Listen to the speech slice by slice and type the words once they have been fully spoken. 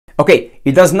Okay,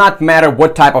 it does not matter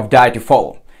what type of diet you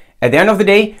follow. At the end of the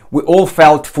day, we all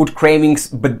felt food cravings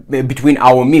between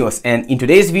our meals, and in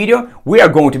today's video, we are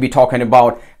going to be talking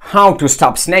about how to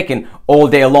stop snacking all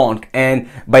day long. And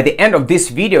by the end of this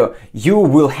video, you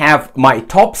will have my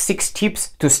top 6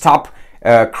 tips to stop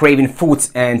craving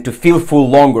foods and to feel full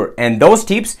longer. And those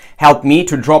tips helped me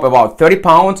to drop about 30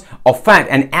 pounds of fat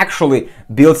and actually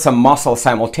build some muscle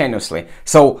simultaneously.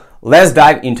 So let's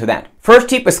dive into that. First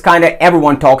tip is kind of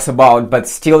everyone talks about, but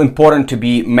still important to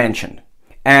be mentioned.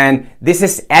 And this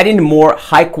is adding more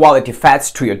high quality fats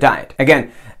to your diet.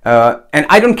 Again, and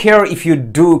I don't care if you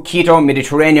do keto,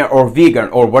 Mediterranean or vegan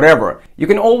or whatever, you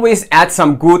can always add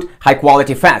some good high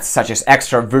quality fats such as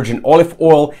extra virgin olive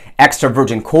oil, extra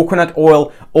virgin coconut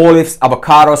oil, olives,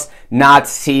 avocados, nuts,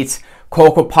 seeds,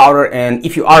 cocoa powder, and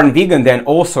if you aren't vegan, then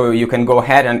also you can go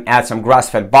ahead and add some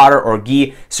grass-fed butter or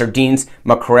ghee, sardines,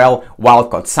 mackerel,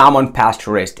 wild-caught salmon,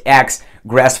 pasture-raised eggs,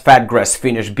 grass-fed,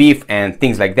 grass-finished beef, and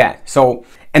things like that. So,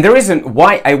 and the reason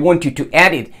why I want you to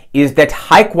add it is that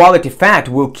high-quality fat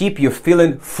will keep you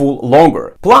feeling full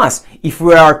longer. Plus, if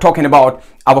we are talking about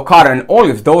avocado and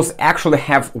olives, those actually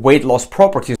have weight loss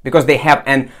properties because they have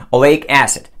an oleic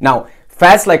acid. Now,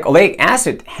 fats like oleic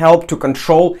acid help to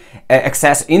control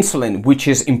excess insulin, which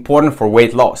is important for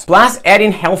weight loss. Plus,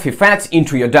 adding healthy fats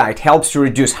into your diet helps to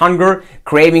reduce hunger,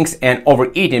 cravings, and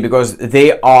overeating because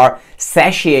they are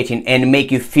satiating and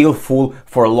make you feel full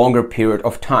for a longer period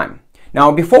of time. Now,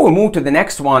 before we move to the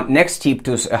next tip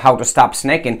to how to stop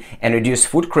snacking and reduce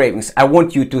food cravings, I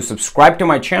want you to subscribe to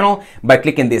my channel by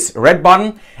clicking this red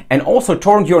button and also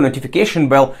turn your notification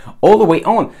bell all the way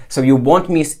on so you won't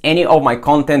miss any of my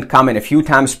content coming a few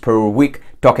times per week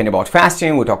talking about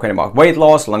fasting, we're talking about weight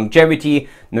loss, longevity,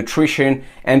 nutrition,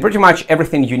 and pretty much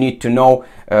everything you need to know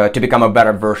to become a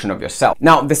better version of yourself.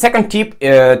 Now, the second tip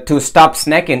to stop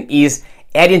snacking is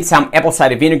adding some apple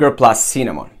cider vinegar plus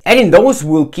cinnamon. Adding those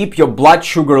will keep your blood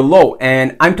sugar low,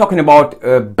 and I'm talking about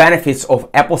benefits of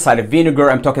apple cider vinegar,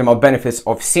 I'm talking about benefits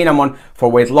of cinnamon for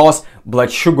weight loss,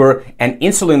 blood sugar, and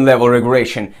insulin level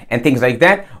regulation, and things like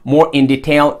that, more in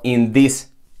detail in this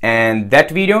and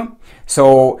that video.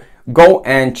 So go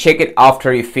and check it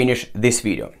after you finish this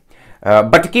video.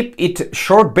 But to keep it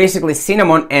short, basically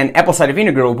cinnamon and apple cider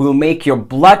vinegar will make your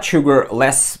blood sugar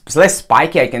less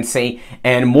spiky, I can say,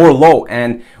 and more low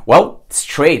and, well,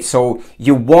 straight, so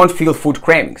you won't feel food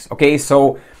cravings. Okay,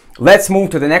 so let's move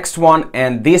to the next one,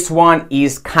 and this one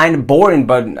is kind of boring,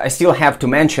 but I still have to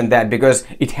mention that because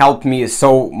it helped me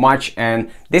so much,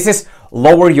 and this is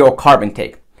lower your carb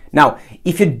intake. Now,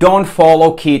 if you don't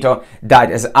follow keto diet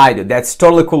as I do, that's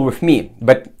totally cool with me.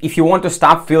 But if you want to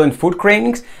stop feeling food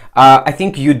cravings, I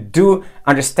think you do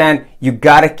understand you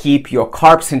gotta keep your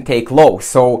carbs intake low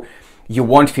so you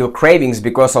won't feel cravings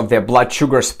because of their blood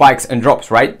sugar spikes and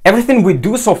drops, right? Everything we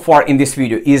do so far in this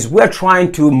video is we're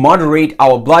trying to moderate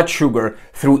our blood sugar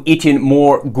through eating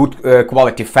more good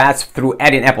quality fats, through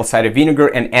adding apple cider vinegar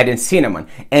and adding cinnamon.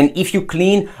 And if you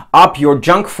clean up your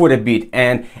junk food a bit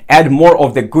and add more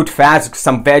of the good fats,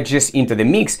 some veggies into the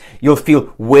mix, you'll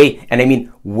feel way, and I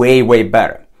mean way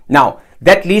better. Now,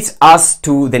 that leads us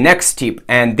to the next tip,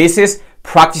 and this is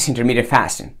practice intermittent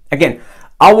fasting. Again,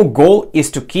 our goal is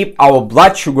to keep our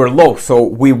blood sugar low so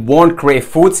we won't crave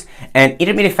foods, and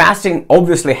intermittent fasting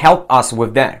obviously helps us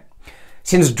with that.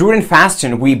 Since during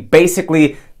fasting we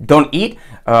basically don't eat,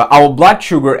 our blood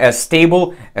sugar is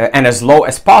stable and as low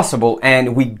as possible,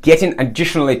 and we getting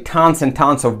additionally tons and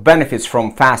tons of benefits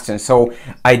from fasting. So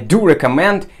I do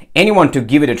recommend anyone to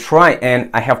give it a try,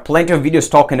 and I have plenty of videos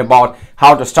talking about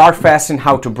how to start fasting,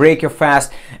 how to break your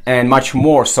fast, and much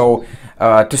more. So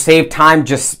to save time,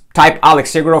 just type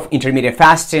Alex Yegorov intermittent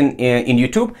fasting in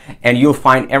YouTube and you'll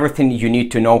find everything you need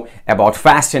to know about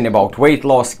fasting, about weight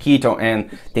loss, keto,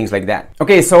 and things like that.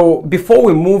 Okay, so before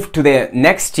we move to the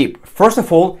next tip, first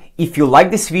of all, if you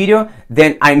like this video,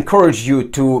 then I encourage you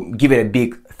to give it a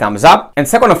big thumbs up. And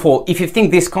second of all, if you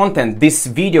think this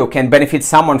video can benefit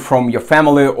someone from your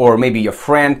family or maybe your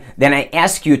friend, then I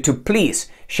ask you to please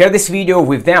share this video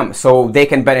with them so they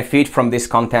can benefit from this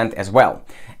content as well.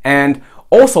 And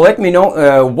also let me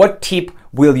know what tip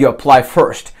will you apply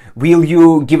first. Will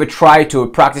you give a try to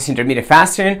practice intermittent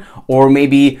fasting, or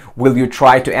maybe will you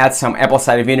try to add some apple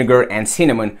cider vinegar and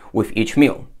cinnamon with each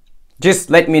meal? Just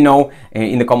let me know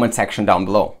in the comment section down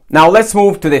below. Now let's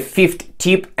move to the 5th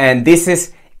tip, and this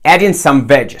is adding some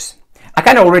veggies. I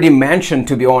kind of already mentioned,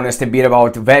 to be honest, a bit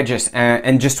about veggies,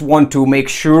 and just want to make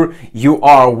sure you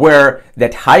are aware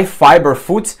that high fiber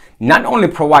foods not only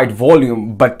provide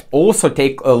volume but also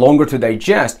take longer to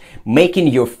digest, making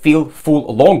you feel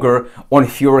full longer on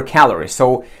fewer calories.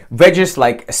 So veggies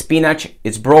like spinach,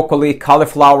 it's broccoli,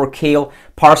 cauliflower, kale,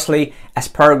 parsley,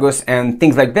 asparagus, and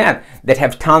things like that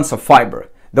have tons of fiber.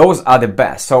 Those are the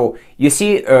best. So you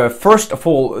see, first of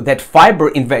all, that fiber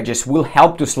in veggies will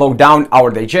help to slow down our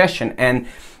digestion, and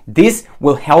this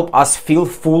will help us feel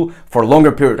full for a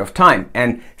longer period of time.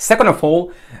 And second of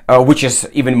all, which is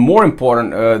even more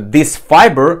important, this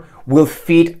fiber will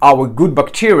feed our good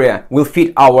bacteria, will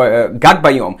feed our gut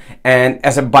biome, and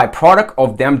as a byproduct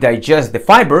of them digest the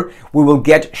fiber, we will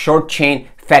get short chain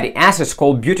fatty acids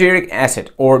called butyric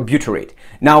acid or butyrate.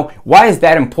 Now, why is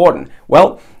that important?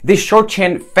 Well, these short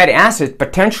chain fatty acids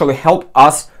potentially help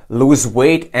us lose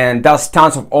weight and does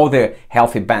tons of other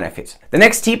healthy benefits. The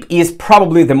next tip is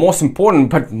probably the most important,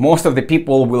 but most of the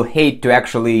people will hate to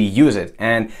actually use it,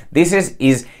 and this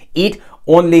is eat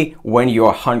only when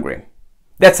you're hungry.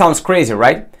 That sounds crazy,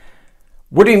 right?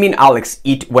 What do you mean, Alex,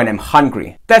 eat when I'm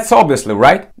hungry? That's obviously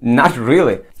right. Not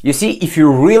really. You see, if you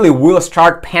really will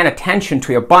start paying attention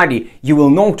to your body, you will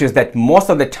notice that most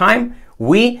of the time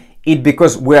we eat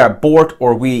because we are bored,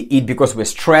 or we eat because we're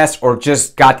stressed, or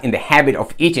just got in the habit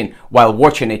of eating while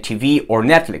watching a TV or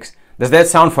Netflix. Does that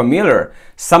sound familiar?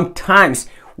 Sometimes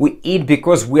we eat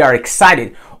because we are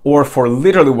excited, or for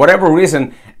literally whatever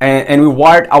reason, and we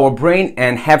wired our brain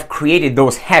and have created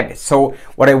those habits. So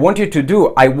what I want you to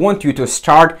do, I want you to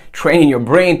start training your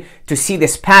brain to see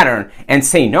this pattern and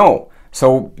say no.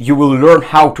 So you will learn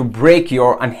how to break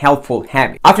your unhelpful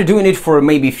habit. After doing it for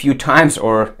maybe a few times,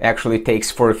 or actually it takes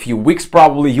for a few weeks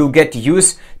probably, you'll get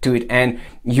used to it and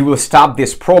you will stop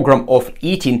this program of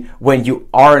eating when you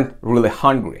aren't really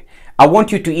hungry. I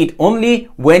want you to eat only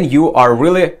when you are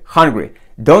really hungry.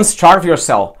 Don't starve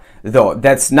yourself, though.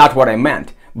 That's not what I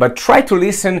meant. But try to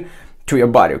listen to your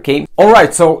body, okay?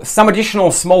 Alright, so some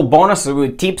additional small bonus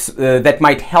tips that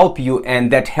might help you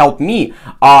and that help me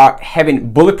are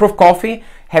having bulletproof coffee,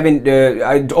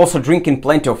 also drinking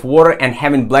plenty of water, and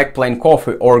having black plain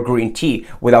coffee or green tea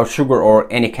without sugar or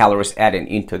any calories added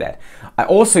into that. I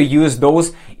also use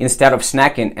those instead of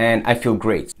snacking and I feel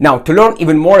great. Now, to learn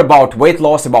even more about weight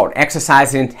loss, about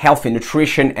exercising, healthy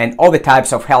nutrition, and all the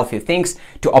types of healthy things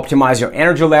to optimize your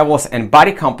energy levels and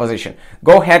body composition,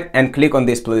 go ahead and click on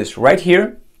this playlist right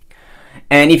here.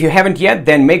 And if you haven't yet,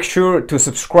 then make sure to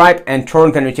subscribe and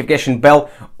turn the notification bell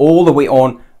all the way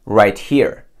on right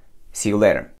here. See you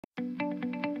later.